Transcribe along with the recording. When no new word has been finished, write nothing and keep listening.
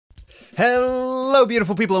Hello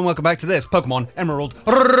beautiful people and welcome back to this Pokemon Emerald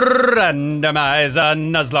Randomizer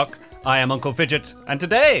Nuzlocke. I am Uncle Fidget and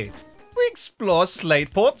today we explore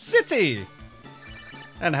Slateport City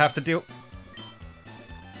and have to deal...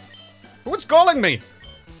 Who's calling me?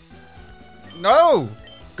 No!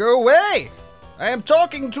 Go away! I am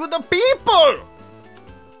talking to the people!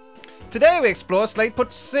 Today we explore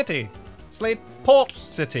Slateport City. Slateport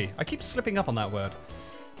City. I keep slipping up on that word.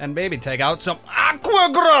 And maybe take out some aqua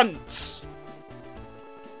grunts!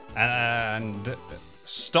 And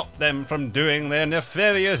stop them from doing their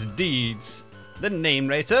nefarious deeds. The name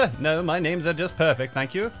rater? No, my names are just perfect,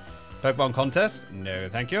 thank you. Pokemon contest? No,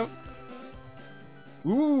 thank you.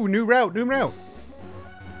 Ooh, new route, new route.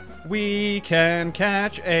 We can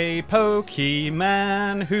catch a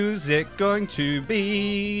Pokemon. Who's it going to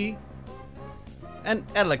be? An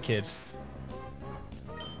Elekid.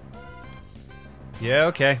 Yeah,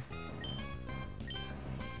 okay.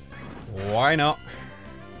 Why not?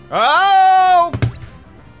 Oh!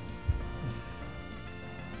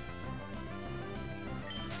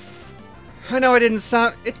 I know I didn't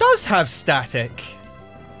sound... It does have static.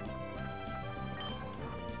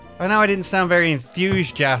 I know I didn't sound very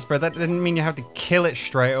enthused, Jasper. That didn't mean you have to kill it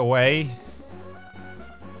straight away.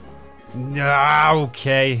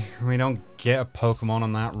 Okay. We don't get a Pokemon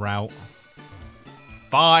on that route.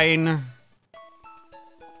 Fine.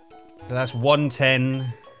 So that's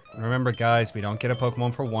 110. Remember, guys, we don't get a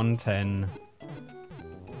Pokemon for 110.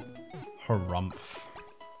 Harumph.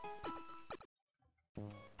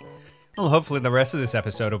 Well, hopefully the rest of this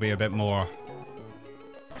episode will be a bit more...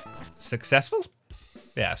 successful?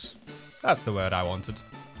 Yes, that's the word I wanted.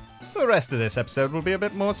 The rest of this episode will be a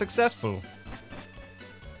bit more successful.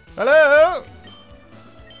 Hello?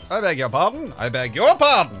 I beg your pardon? I beg your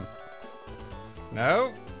pardon!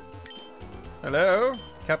 No? Hello?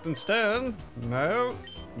 Captain Stern? No?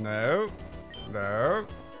 No? No?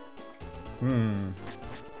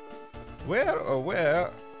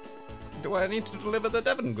 Where do I need to deliver the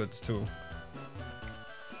Devon goods to?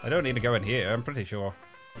 I don't need to go in here, I'm pretty sure.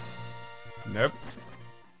 Nope.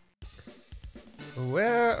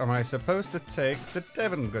 Where am I supposed to take the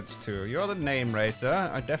Devon goods to? You're the name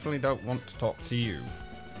rater. I definitely don't want to talk to you.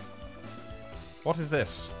 What is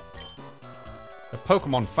this? A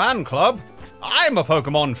Pokemon fan club? I'm a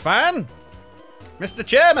Pokemon fan! Mr.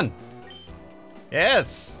 Chairman!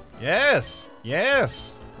 Yes, yes,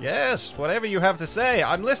 yes, yes, whatever you have to say,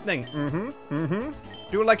 I'm listening.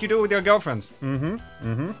 Do it like you do with your girlfriends.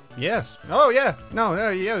 Yes. Oh, yeah.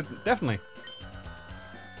 No, yeah, definitely.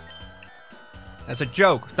 That's a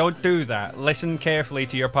joke. Don't do that. Listen carefully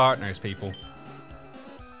to your partners, people.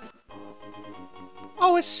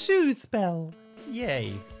 Oh, a soothe bell.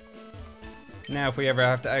 Yay. Now, if we ever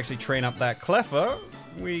have to actually train up that Cleffa,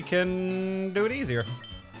 we can do it easier.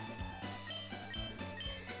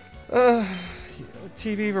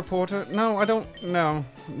 TV reporter? No, I don't. No,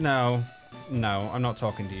 I'm not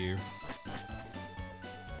talking to you.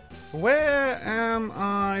 Where am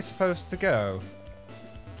I supposed to go?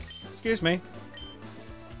 Excuse me.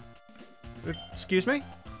 Excuse me?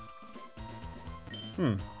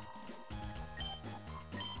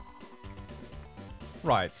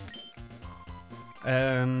 Right.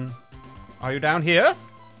 Are you down here?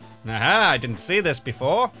 Aha, I didn't see this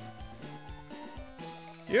before.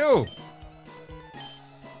 You!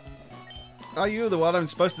 Are you the one I'm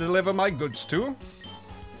supposed to deliver my goods to?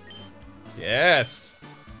 Yes.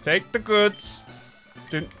 Take the goods.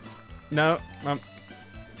 No.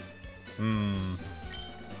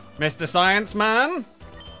 Mr. Science Man?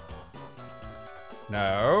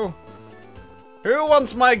 No. Who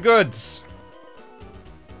wants my goods?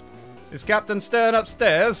 Is Captain Stern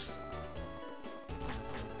upstairs?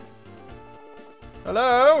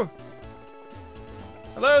 Hello?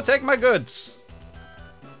 Hello, take my goods.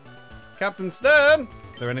 Captain Stern?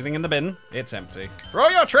 Is there anything in the bin? It's empty. Throw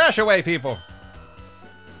your trash away, people!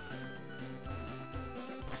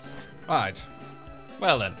 Right.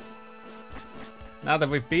 Well then. Now that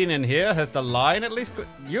we've been in here, has the line at least...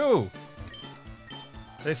 You!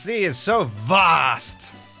 The sea is so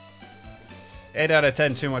vast! 8 out of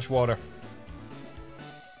 10, too much water.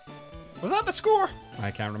 Was that the score? I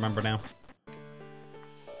can't remember now.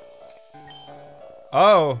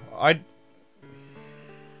 Oh, I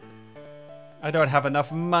don't have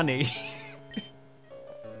enough money.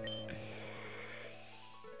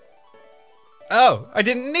 Oh, I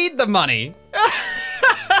didn't need the money.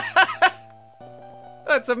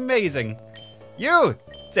 That's amazing. You,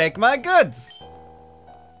 take my goods.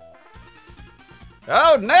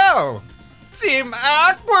 Oh no! Team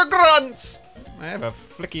Aqua Grunts! I have a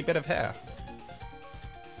flicky bit of hair.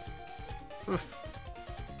 Oof.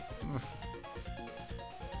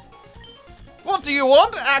 What do you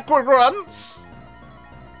want, Aqua Grunts?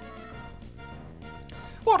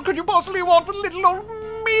 What could you possibly want with little old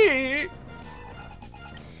me?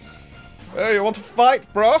 You want to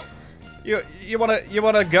fight, bro? You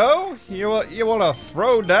wanna go? You wanna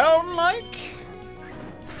throw down, like?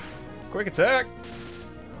 Quick attack.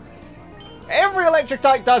 Every electric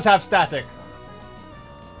type does have static.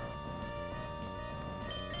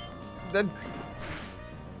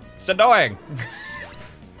 It's annoying.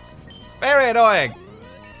 Very annoying.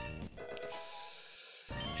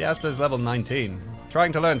 Jasper's level 19.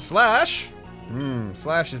 Trying to learn Slash.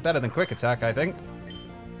 Slash is better than Quick Attack, I think.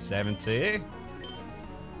 70. Do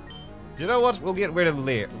you know what? We'll get rid of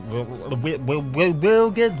Leer.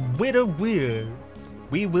 We'll get rid of Leer.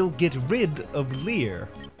 We will get rid of Leer.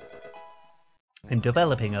 And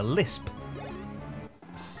developing a lisp.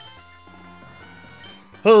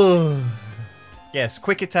 Yes,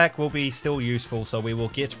 Quick Attack will be still useful, so we will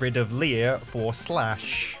get rid of Leer for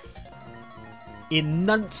Slash.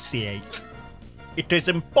 Enunciate. It is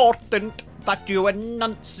important that you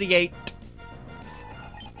enunciate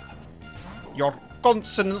your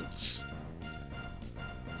consonants.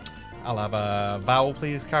 I'll have a vowel,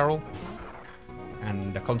 please, Carol.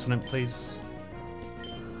 And a consonant, please.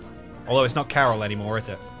 Although it's not Carol anymore, is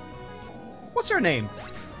it? What's her name?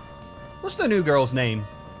 What's the new girl's name?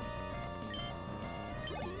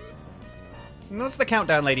 What's the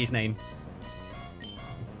countdown lady's name?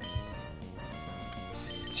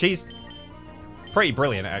 She's pretty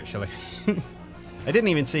brilliant, actually. I didn't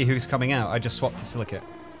even see who's coming out. I just swapped to Silicate.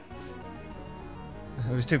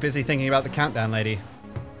 I was too busy thinking about the countdown lady.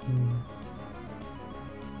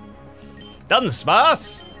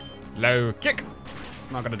 Dunsparce! Low kick.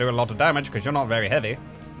 It's not going to do a lot of damage because you're not very heavy.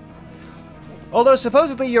 Although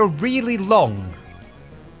supposedly you're really long.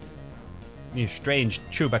 You strange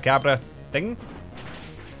Chupacabra thing.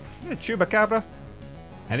 Yeah, Chupacabra.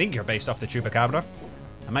 I think you're based off the Chupacabra.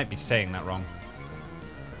 I might be saying that wrong.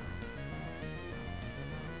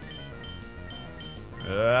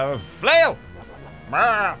 Flail!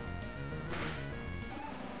 That's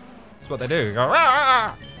what they do. Go,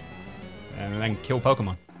 rah! And then kill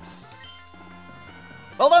Pokemon.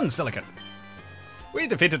 Well done, Silicate. We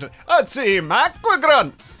defeated a Team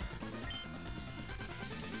Aquagrunt.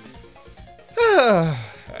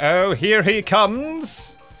 Oh, here he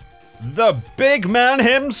comes. The big man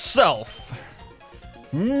himself.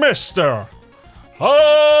 Mr.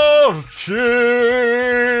 Archie.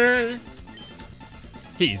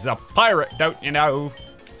 He's a pirate, don't you know?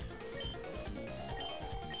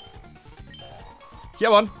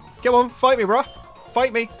 Come on, fight me, bro.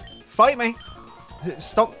 Fight me.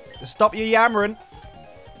 Stop your yammering.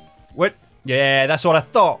 What? Yeah, that's what I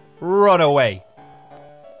thought. Run away.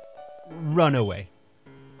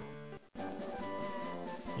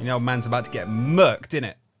 You know, man's about to get murked,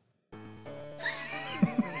 innit?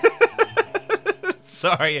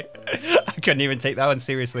 Sorry. I couldn't even take that one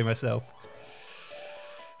seriously myself.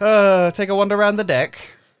 Take a wander around the deck.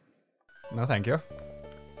 No, thank you.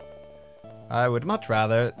 I would much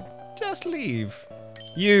rather just leave.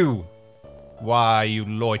 You! Why are you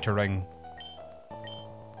loitering?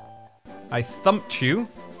 I thumped you.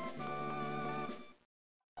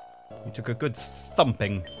 You took a good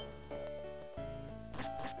thumping.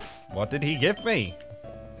 What did he give me?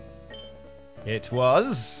 It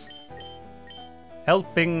was...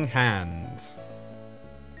 Helping Hand.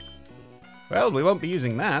 Well, we won't be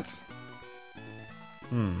using that.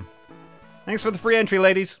 Thanks for the free entry,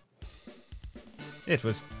 ladies. It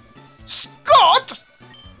was... Scott!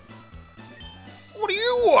 What do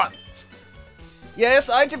you want? Yes,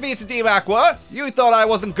 I defeated Team Aqua. You thought I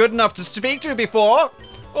wasn't good enough to speak to before.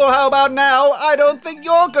 Or how about now? I don't think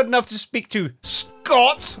you're good enough to speak to,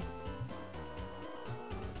 Scott.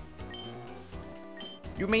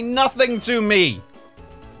 You mean nothing to me.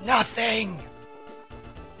 Nothing.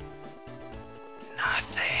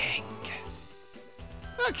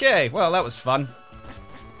 Okay, well, that was fun.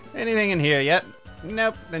 Anything in here yet?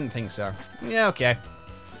 Nope, didn't think so. Yeah, okay.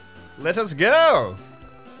 Let us go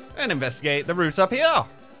and investigate the routes up here.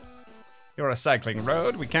 You're a cycling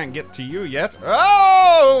road. We can't get to you yet.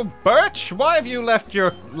 Oh, Birch, why have you left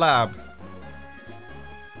your lab?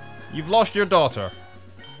 You've lost your daughter.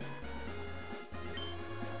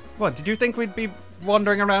 What, did you think we'd be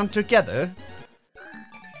wandering around together?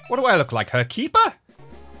 What do I look like, her keeper?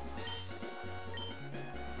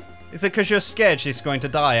 Is it because you're scared she's going to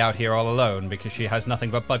die out here all alone because she has nothing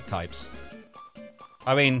but bug types?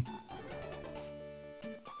 I mean,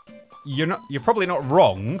 you're probably not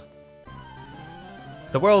wrong.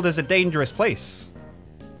 The world is a dangerous place.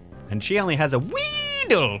 And she only has a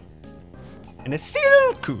Weedle. and a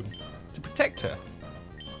Silcoon to protect her.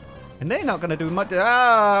 And they're not going to do much.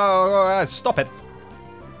 Oh, stop it.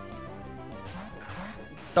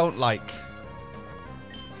 Don't like.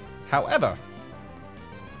 However,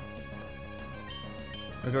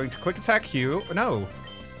 we're going to quick attack you. No.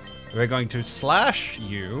 We're going to slash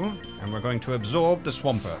you, and we're going to absorb the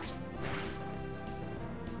Swampert.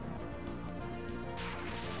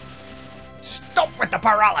 Stop with the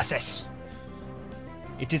paralysis!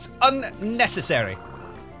 It is unnecessary.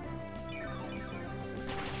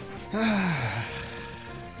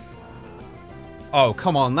 Oh,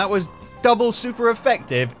 come on. That was double super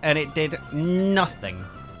effective, and it did nothing.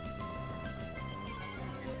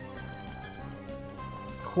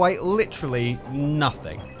 Quite literally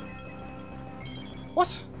nothing.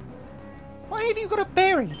 What? Why have you got a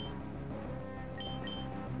berry?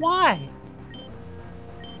 Why?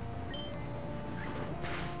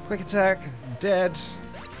 Quick attack, dead.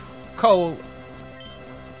 Cole.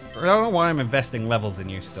 I don't know why I'm investing levels in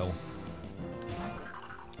you still.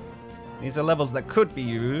 These are levels that could be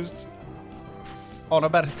used on a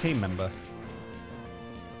better team member.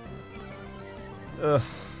 Ugh.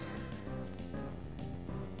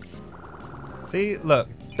 See, look,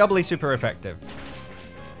 doubly super effective.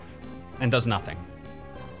 And does nothing.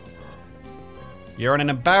 You're an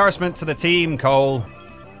embarrassment to the team, Cole.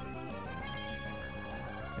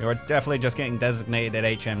 You are definitely just getting designated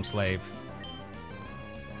HM slave.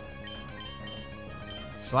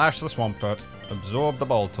 Slash the Swampert. Absorb the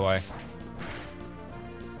ball toy.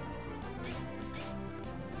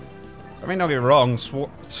 I mean, don't get me wrong.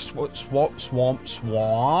 Swampert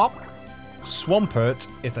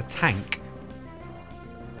is a tank.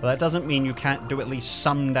 But that doesn't mean you can't do at least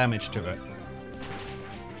some damage to it.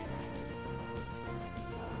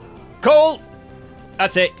 Cole!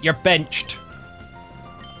 That's it. You're benched.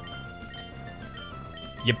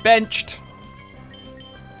 You're benched.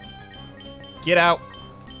 Get out.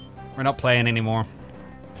 We're not playing anymore.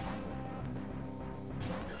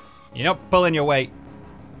 You're not pulling your weight.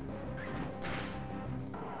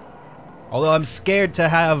 Although I'm scared to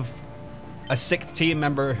have a 6th team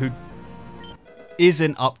member who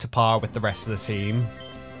isn't up to par with the rest of the team.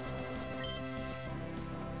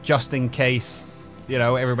 Just in case, you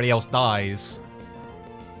know, everybody else dies.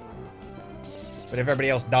 But if everybody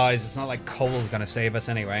else dies, it's not like Cole's gonna save us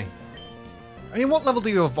anyway. I mean, what level do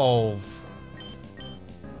you evolve?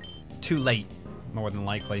 Too late, more than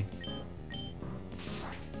likely.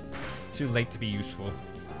 Too late to be useful.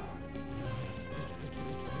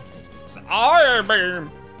 It's Iron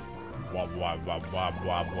Beam! Wop, wop, wop, wop,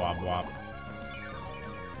 wop, wop, wop.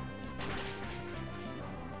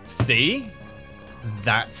 See?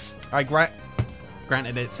 That's...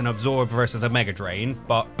 Granted, it's an Absorb versus a Mega Drain,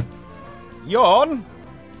 but... Yawn?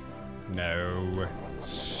 No.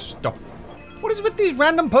 Stop. What is with these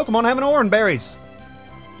random Pokemon having orange berries?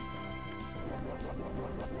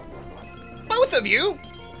 Both of you?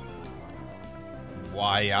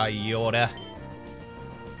 Why, Iota?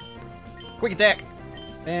 Quick attack.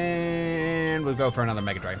 And we'll go for another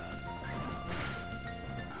Mega Drain.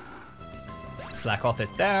 Slakoth is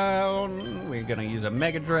down. We're gonna use a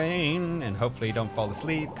Mega Drain, and hopefully don't fall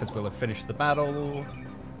asleep because we'll have finished the battle.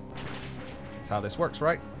 That's how this works,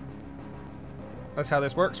 right? That's how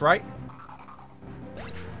this works, right?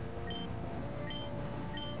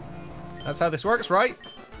 That's how this works, right?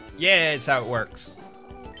 Yeah, it's how it works.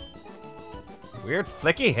 Weird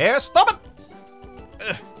flicky hair. Stop it!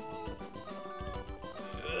 Ugh.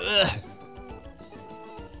 Ugh.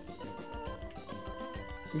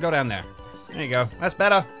 Go down there. There you go. That's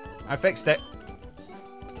better. I fixed it.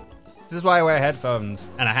 This is why I wear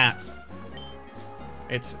headphones and a hat.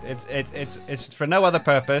 It's for no other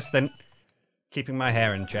purpose than keeping my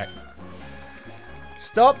hair in check.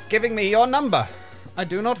 Stop giving me your number. I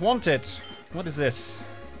do not want it. What is this?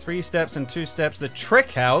 3 steps and 2 steps. The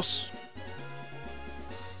Trick House.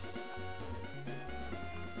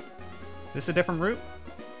 Is this a different route?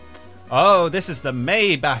 Oh, this is the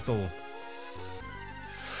May battle.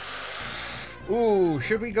 Ooh,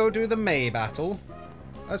 should we go do the May battle?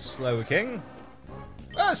 A Slowking.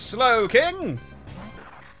 A Slowking!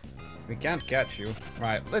 We can't catch you.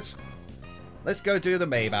 Right, let's go do the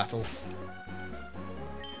May battle.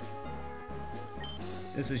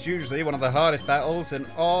 This is usually one of the hardest battles in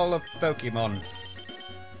all of Pokemon.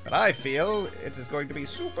 But I feel it is going to be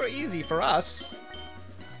super easy for us.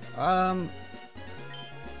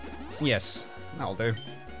 Yes, that'll do.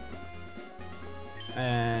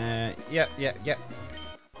 Yep.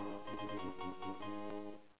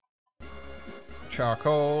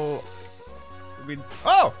 Charcoal.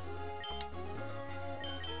 Oh!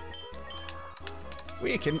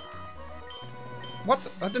 We can What?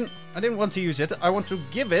 I didn't want to use it. I want to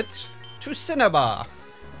give it to Cinnabar.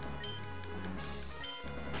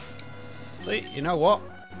 See, you know what?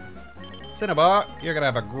 Cinnabar, you're gonna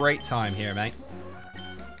have a great time here, mate.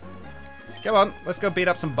 Come on, let's go beat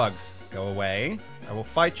up some bugs. Go away. I will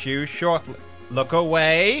fight you shortly. Look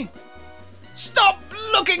away. Stop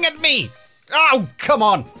looking at me! Oh, come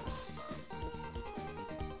on!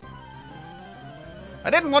 I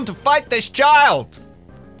didn't want to fight this child!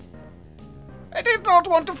 I did not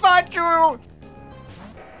want to fight you!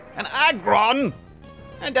 And Agron!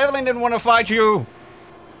 I definitely didn't want to fight you!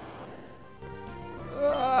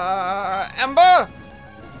 Ember?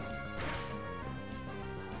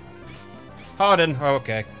 Harden,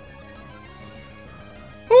 okay.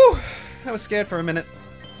 Whew, I was scared for a minute.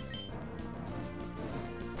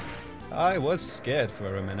 I was scared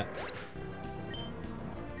for a minute.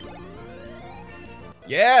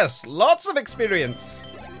 Yes, lots of experience.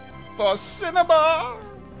 For Cinnabar.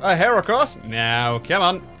 A Heracross? Now, come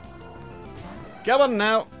on. Come on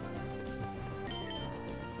now.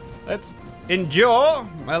 Let's endure.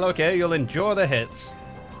 Well, okay, you'll endure the hits.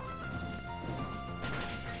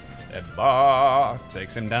 Bar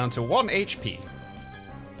takes him down to 1 HP.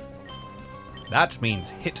 That means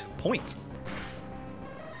hit point.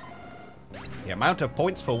 The amount of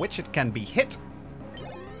points for which it can be hit.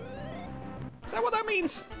 Is that what that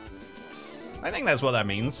means? I think that's what that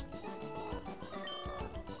means.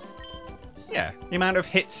 Yeah, the amount of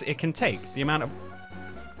hits it can take. The amount of...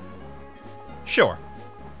 Sure.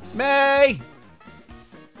 May!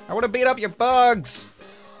 I want to beat up your bugs!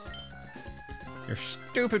 Your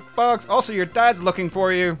stupid bugs. Also, your dad's looking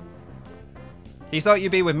for you. He thought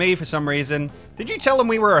you'd be with me for some reason. Did you tell him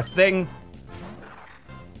we were a thing?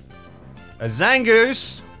 A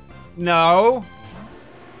Zangoose? No.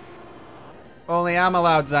 Only I'm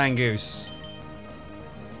allowed Zangoose.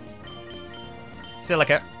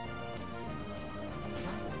 Silica.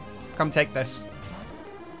 Come take this.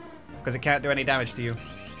 Because it can't do any damage to you.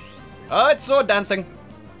 Oh, it's sword dancing.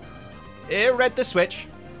 It read the switch.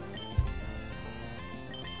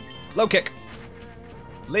 Low kick.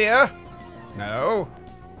 Leah. No.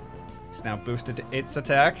 It's now boosted its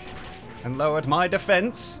attack and lowered my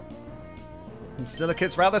defense. And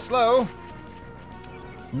Silicate's rather slow.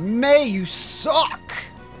 May, you suck!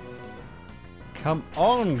 Come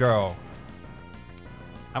on, girl.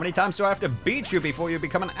 How many times do I have to beat you before you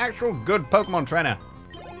become an actual good Pokemon trainer?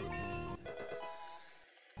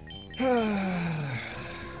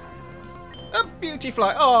 A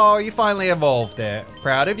Beautyfly. Oh, you finally evolved it.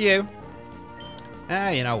 Proud of you. Ah,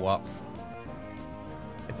 you know what?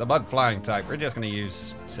 It's a bug flying type. We're just going to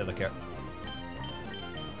use Silicate.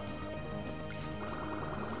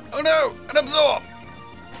 Oh no! An Absorb!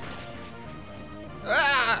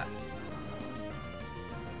 Ah!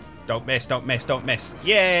 Don't miss, don't miss, don't miss.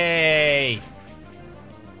 Yay!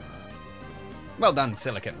 Well done,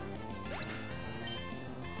 Silicate.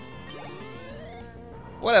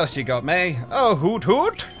 What else you got, May? Oh, Hoot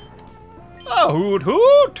Hoot! A Hoot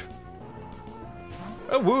Hoot!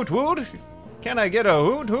 A Woot Woot! Can I get a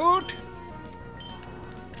Hoot Hoot?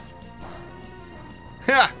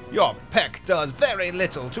 Ha! Your peck does very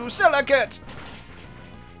little to Silicate!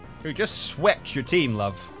 Who just swept your team,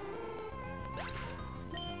 love.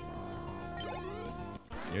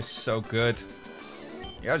 You're so good.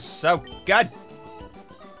 You're so good!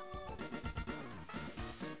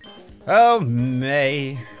 Oh,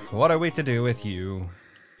 May, what are we to do with you?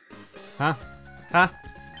 Huh? Huh?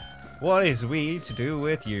 What is we to do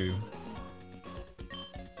with you?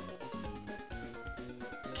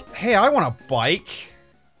 Hey, I want a bike.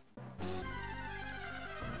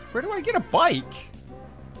 Where do I get a bike?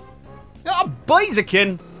 A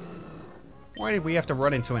Blaziken! Why did we have to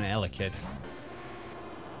run into an Elekid?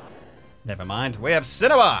 Never mind, we have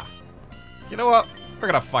Cinnabar! You know what? We're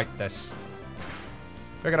gonna fight this.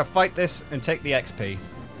 We're gonna fight this and take the XP.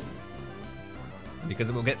 Because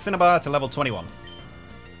it will get Cinnabar to level 21.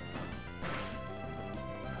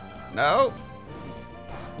 No!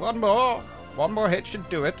 One more! One more hit should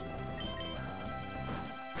do it.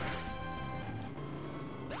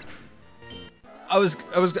 I was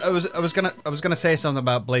gonna say something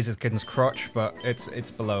about Blaziken's crotch, but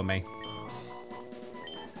it's below me.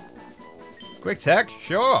 Quick tech?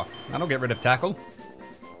 Sure. That'll get rid of tackle.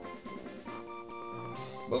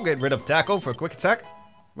 We'll get rid of tackle for quick attack.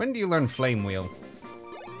 When do you learn Flame Wheel?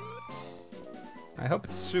 I hope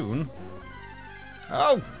it's soon.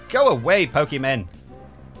 Oh, go away, Pokemon.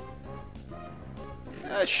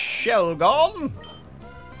 A Shelgon.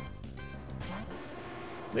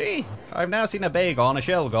 See, I've now seen a Bagon, a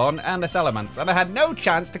Shelgon, and a Salamence, and I had no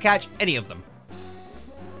chance to catch any of them.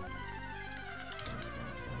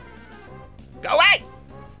 Go away!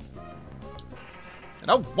 I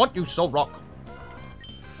don't want you, Soaralot.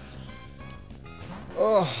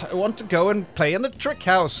 Oh, I want to go and play in the trick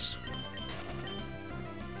house.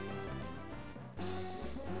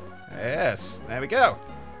 Yes, there we go.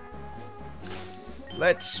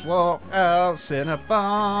 Let's swap our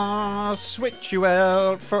Cinnabar, switch you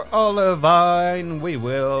out for Olivine. We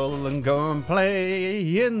will and go and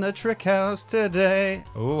play in the trick house today.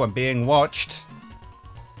 Oh, I'm being watched.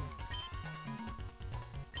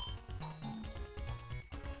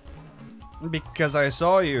 Because I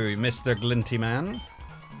saw you, Mr. Glinty Man.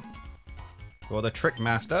 You're the trick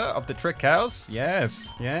master of the trick house. Yes,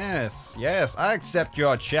 yes, yes. I accept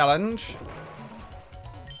your challenge.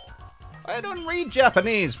 I don't read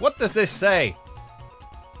Japanese. What does this say?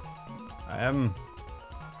 I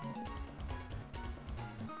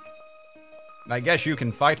guess you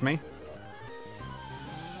can fight me.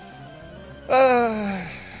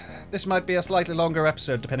 This might be a slightly longer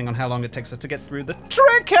episode, depending on how long it takes us to get through the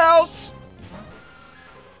trick house.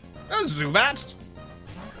 A Zubat.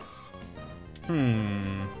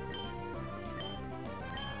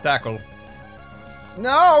 Tackle.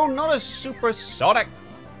 No, not a supersonic.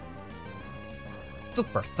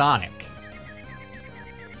 Supersonic.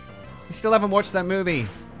 You still haven't watched that movie.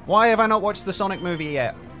 Why have I not watched the Sonic movie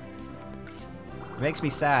yet? It makes me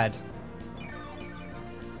sad.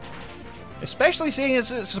 Especially seeing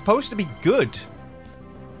as it's supposed to be good.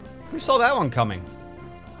 Who saw that one coming?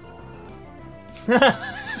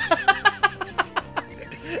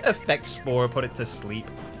 Effect Spore put it to sleep.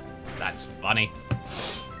 That's funny.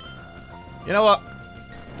 You know what?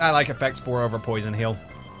 I like Effect Spore over Poison Heal.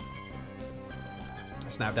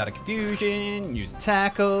 Snapped out of confusion, use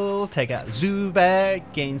tackle, take out Zubat,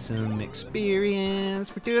 gain some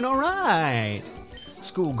experience. We're doing alright.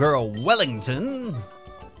 Schoolgirl Wellington.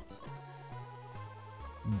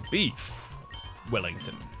 Beef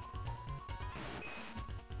Wellington.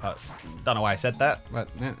 Don't know why I said that, but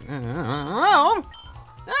I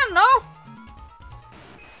don't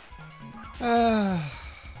know.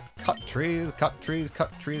 Cut trees, cut trees,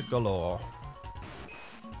 cut trees galore.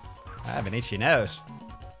 I have an itchy nose.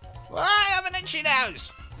 I have an itchy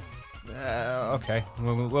nose. Okay,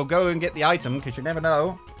 we'll go and get the item because you never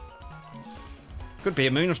know. Could be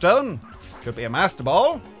a Moonstone. Could be a Master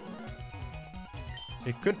Ball.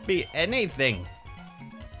 It could be anything.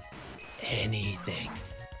 Anything.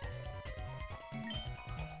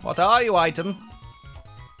 What are you, item?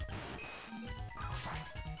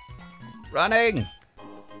 Running.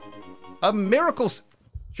 A miracle.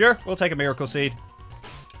 Sure, we'll take a miracle seed.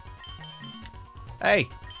 Hey.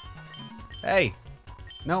 Hey.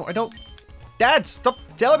 No, I don't. Dad, stop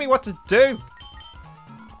telling me what to do.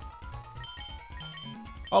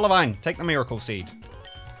 Olivine, take the miracle seed.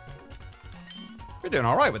 We're doing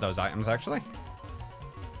alright with those items, actually.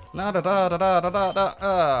 La da da da da da da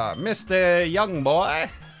da. Mr. Young Boy.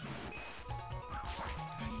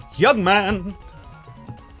 Young Man.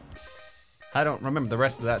 I don't remember the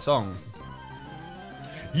rest of that song.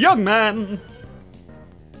 Young Man.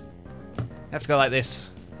 Have to go like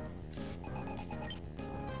this.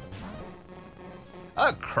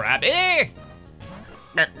 Oh, Krabby!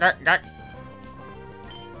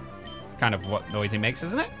 It's kind of what noise he makes,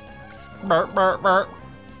 isn't it? Burp, burp, burp.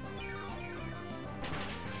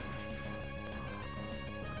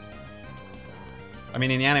 I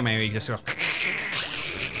mean, in the anime, he just goes...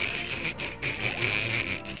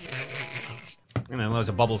 and then loads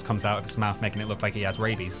of bubbles comes out of his mouth, making it look like he has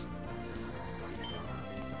rabies.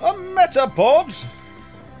 A Metapod!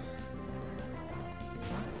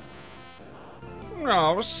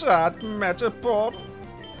 Oh, sad Metapod.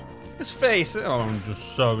 His face. Oh, I'm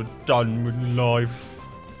just so done with life.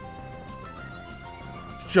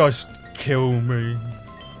 Just kill me.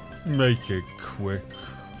 Make it quick.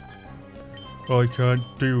 I can't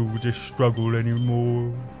deal with this struggle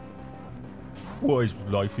anymore. What is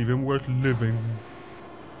life even worth living?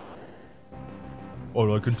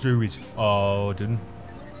 All I can do is Arden.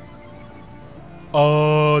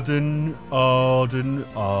 Arden, Arden,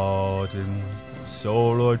 Arden. It's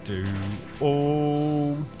all I do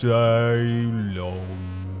all day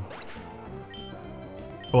long.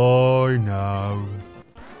 Bye now.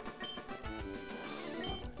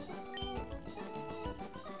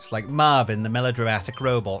 It's like Marvin, the melodramatic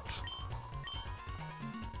robot.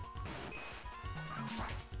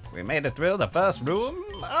 We made it through the first room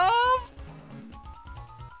of...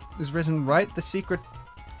 Is written right the secret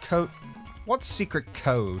code. What's secret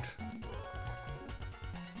code?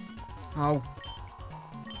 Oh.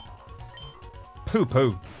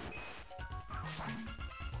 Poo-poo.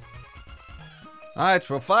 Alright,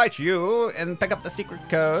 we'll fight you and pick up the secret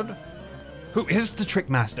code. Who is the Trick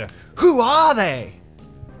Master? Who are they?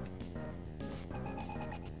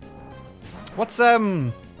 What's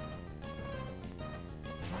the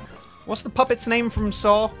puppet's name from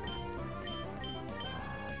Saw?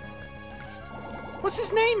 What's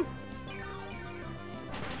his name?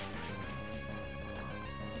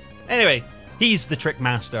 Anyway, he's the Trick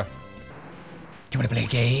Master. Do you want to play a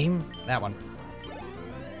game? That one.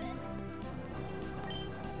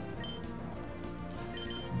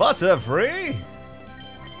 Butterfree!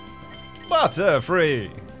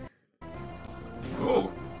 Butterfree!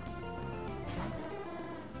 Oh.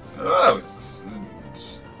 Oh.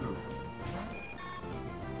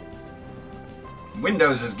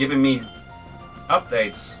 Windows is giving me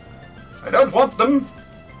updates. I don't want them.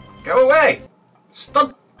 Go away.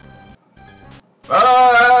 Stop.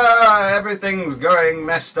 Ah, everything's going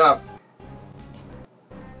messed up.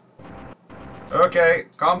 Okay,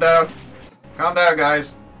 calm down. Calm down,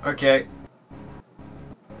 guys. Okay.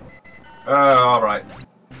 Alright.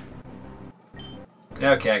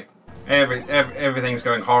 Okay. Everything's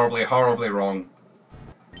going horribly, horribly wrong.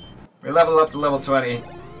 We level up to level 20.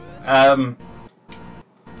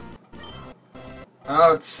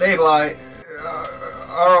 Oh, it's Sableye.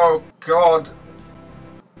 Oh, God.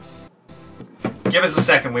 Give us a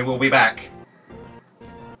second, we will be back.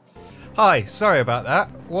 Hi, sorry about that.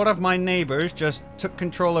 One of my neighbors just took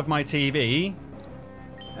control of my TV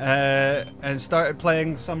and started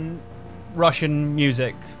playing some Russian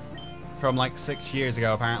music from like 6 years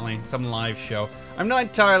ago, apparently. Some live show. I'm not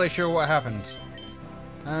entirely sure what happened.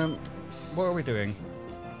 What are we doing?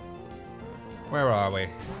 Where are we?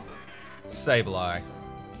 Sableye.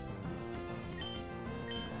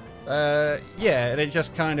 Yeah, and it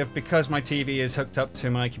just kind of, because my TV is hooked up to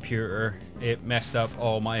my computer, it messed up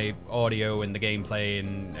all my audio and the gameplay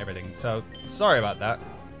and everything. So, sorry about that.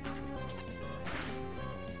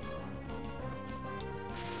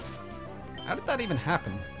 How did that even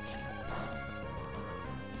happen?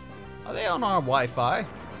 Are they on our Wi-Fi?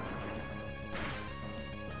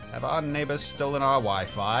 Have our neighbors stolen our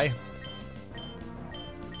Wi-Fi?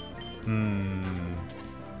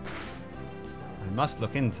 I must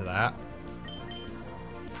look into that.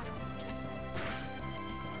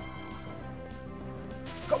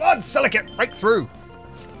 Come on, Silicate! Break through!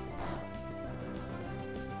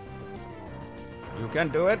 You can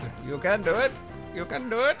do it! You can do it! You can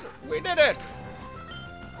do it! We did it!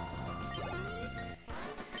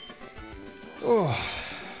 Oh,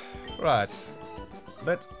 right.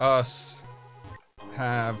 Let us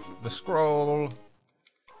have the scroll,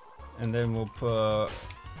 and then we'll put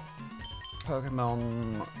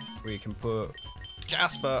Pokemon. We can put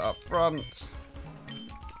Jasper up front.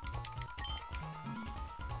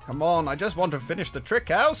 Come on, I just want to finish the trick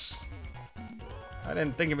house. I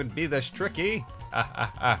didn't think it would be this tricky. Ha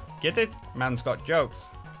ha ha. Get it? Man's got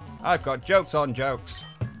jokes. I've got jokes on jokes.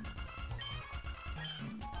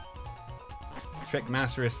 Trick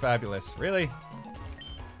Master is fabulous. Really?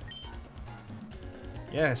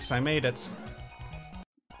 Yes, I made it.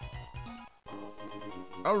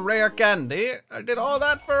 A rare candy? I did all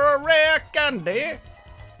that for a rare candy?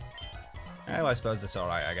 Well, I suppose that's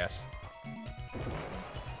alright, I guess.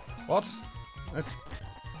 What?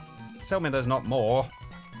 Tell me there's not more.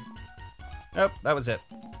 Nope, that was it.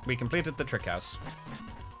 We completed the trick house.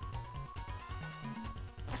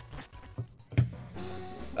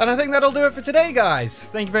 And I think that'll do it for today, guys.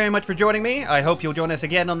 Thank you very much for joining me. I hope you'll join us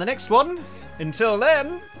again on the next one. Until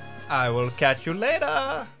then, I will catch you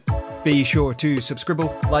later. Be sure to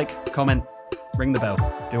subscribe, like, comment, ring the bell,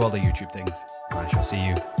 do all the YouTube things. I shall see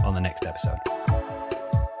you on the next episode.